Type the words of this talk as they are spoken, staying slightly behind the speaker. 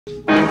You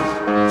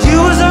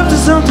was up to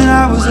something,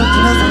 I was up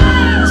to nothing.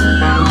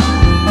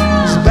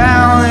 It's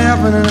bound to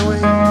happen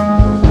anyway.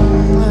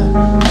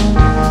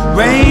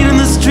 Rain in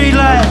the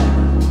streetlight,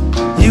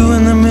 you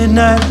in the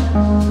midnight.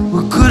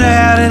 We could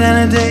have had it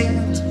any day.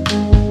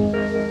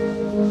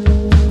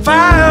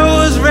 Fire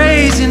was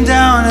raging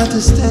down at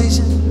the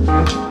station.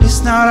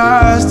 It's not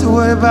ours to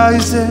worry about, you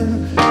said.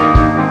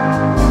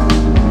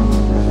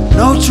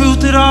 No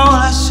truth at all,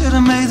 I should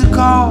have made the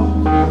call.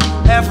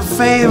 Half a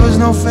favor's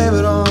no favor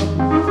at all.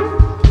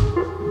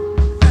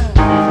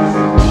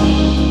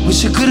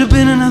 Wish it could have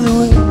been another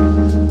way.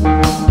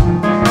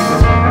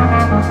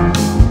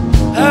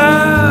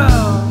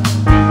 Oh,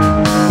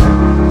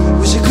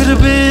 wish it could have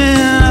been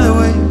another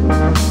way.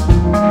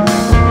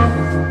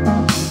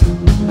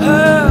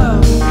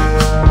 Oh,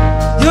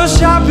 you're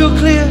sharp, you're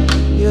clear,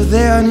 you're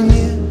there and you're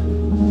near,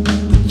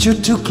 but you're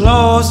too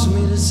close for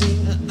me to see.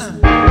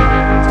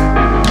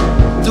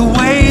 The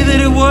way that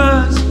it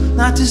was,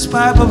 not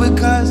despite but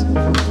because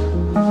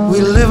we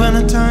live in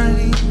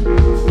eternity.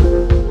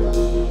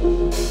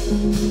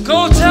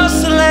 Go tell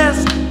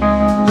Celeste,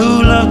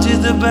 who loved you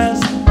the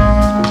best.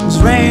 Those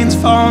rains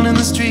falling in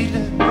the street,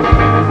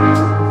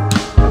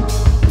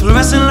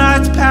 fluorescent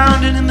lights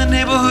pounding in the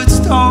neighborhood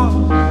store.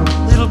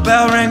 Little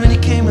bell rang when you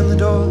came in the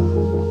door.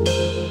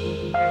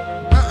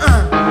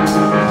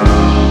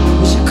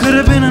 Wish it could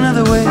have been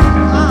another way.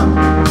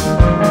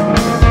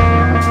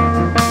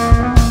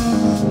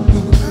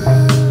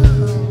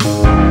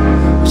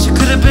 Wish it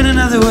could have been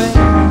another way.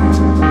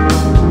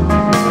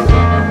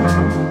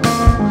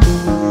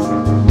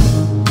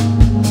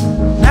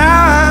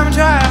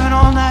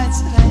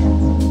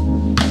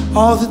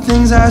 All the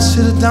things I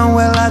should have done,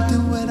 well, I do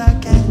what I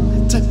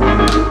can.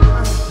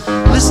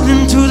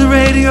 Listening to the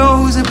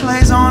radio as it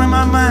plays on in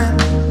my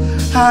mind,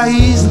 how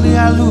easily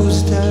I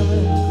lose time.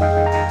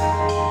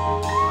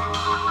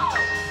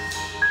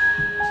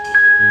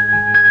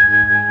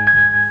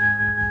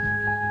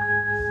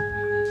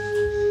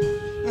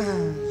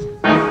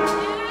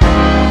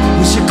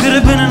 Wish it could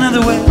have been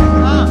another way.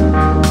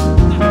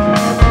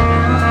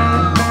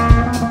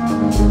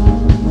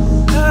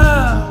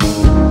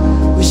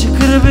 Wish it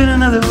could have been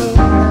another way.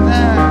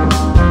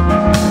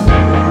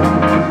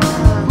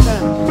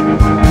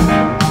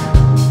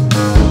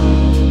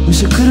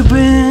 Wish it could have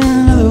been